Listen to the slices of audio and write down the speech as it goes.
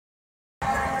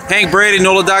Hank Brady,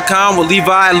 NOLA.com with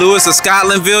Levi Lewis of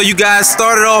Scotlandville. You guys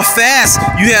started off fast.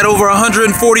 You had over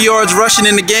 140 yards rushing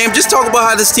in the game. Just talk about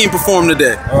how this team performed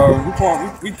today.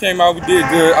 We came out, we did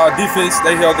good. Our defense,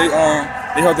 they held their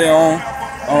own.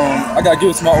 I got to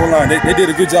give it to my O-line. They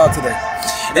did a good job today.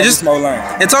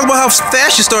 And talk about how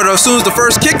fast you started off. As soon as the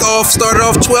first kickoff started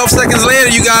off, 12 seconds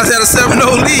later, you guys had a 7-0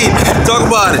 lead. Talk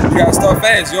about it. You got to start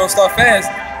fast. You don't start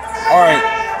fast. All right,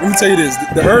 let me tell you this.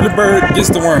 The early bird gets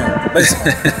the worm.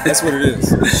 Basically, that's what it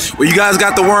is. Well, you guys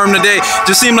got the worm today.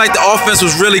 Just seemed like the offense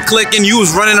was really clicking. You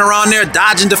was running around there,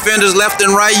 dodging defenders left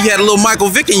and right. You had a little Michael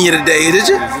Vick in you today, did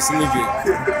you? Yeah, just a little bit.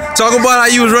 Talk about how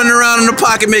you was running around in the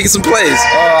pocket making some plays.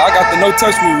 I got the no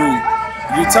touch me rule.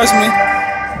 If you touch me,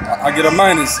 I get a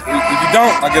minus. If you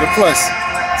don't, I get a plus.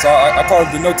 So I call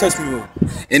it the no touch me rule.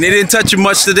 And they didn't touch you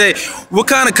much today. What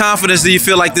kind of confidence do you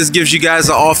feel like this gives you guys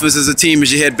the offense as a team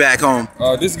as you head back home?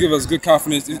 This gives us good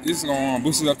confidence. This is going to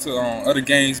boost us up to other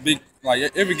games.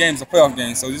 Like every game is a playoff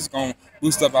game, so this is going to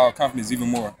boost up our confidence even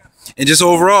more. And just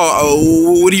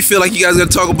overall, what do you feel like you guys got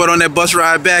to talk about on that bus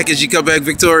ride back as you come back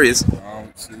victorious?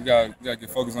 So we got to get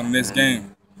focused on the next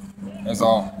game. That's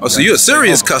all. Oh, so you're a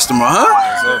serious customer, huh?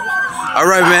 Yes, sir. All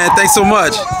right, man. Thanks so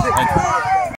much. Thank you.